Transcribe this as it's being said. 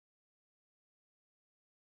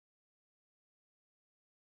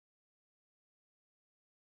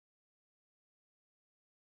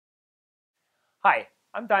Hi,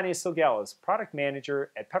 I'm Donnie Silgalis, Product Manager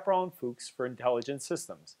at Pepperl+Fuchs for Intelligent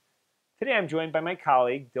Systems. Today I'm joined by my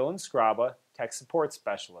colleague, Dylan Scraba, Tech Support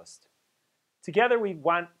Specialist. Together we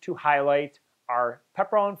want to highlight our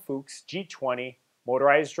Pepperl+Fuchs G20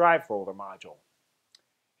 Motorized Drive Roller Module.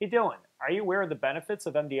 Hey Dylan, are you aware of the benefits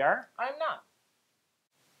of MDR? I'm not.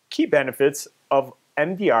 Key benefits of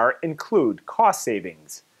MDR include cost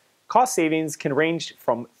savings. Cost savings can range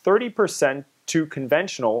from 30% to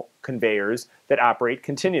conventional conveyors that operate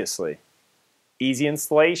continuously. Easy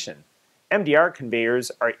installation. MDR conveyors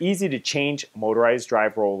are easy to change motorized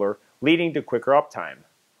drive roller, leading to quicker uptime.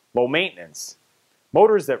 Low maintenance.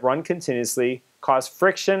 Motors that run continuously cause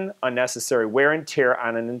friction, unnecessary wear and tear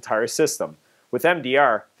on an entire system. With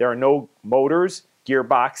MDR, there are no motors,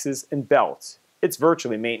 gearboxes, and belts. It's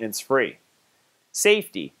virtually maintenance-free.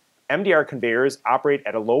 Safety. MDR conveyors operate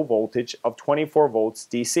at a low voltage of 24 volts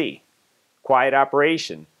DC. Quiet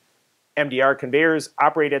operation. MDR conveyors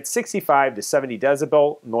operate at 65 to 70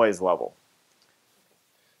 decibel noise level.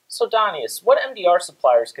 So Donius, what MDR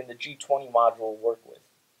suppliers can the G20 module work with?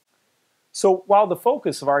 So while the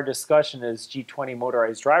focus of our discussion is G20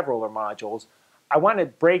 motorized drive roller modules, I want to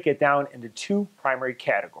break it down into two primary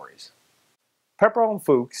categories.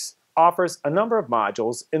 Pepperl+Fuchs offers a number of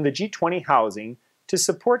modules in the G20 housing to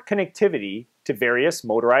support connectivity to various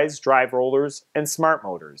motorized drive rollers and smart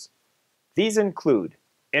motors. These include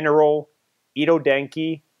Interroll, Ito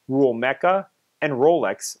Denki, Rule Mecha, and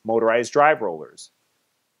Rolex motorized drive rollers.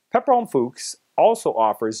 Pepperl+Fuchs also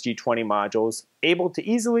offers G20 modules able to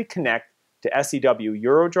easily connect to SEW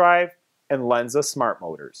Eurodrive and Lenza smart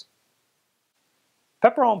motors.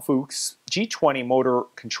 Pepperl+Fuchs G20 motor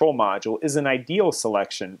control module is an ideal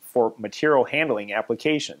selection for material handling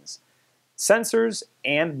applications. Sensors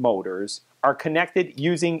and motors are connected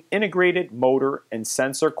using integrated motor and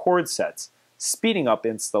sensor cord sets, speeding up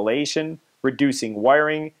installation, reducing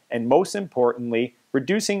wiring, and most importantly,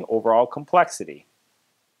 reducing overall complexity.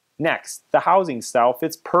 Next, the housing style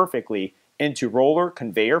fits perfectly into roller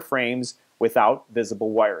conveyor frames without visible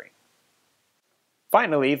wiring.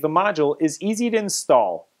 Finally, the module is easy to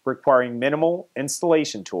install, requiring minimal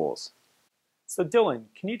installation tools. So Dylan,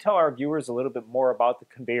 can you tell our viewers a little bit more about the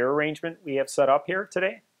conveyor arrangement we have set up here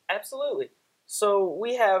today? Absolutely. So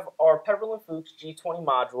we have our Pepperl+Fuchs G20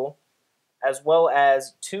 module, as well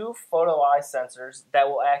as two photo eye sensors that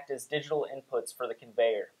will act as digital inputs for the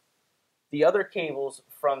conveyor. The other cables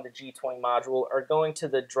from the G20 module are going to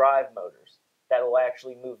the drive motors that will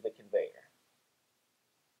actually move the conveyor.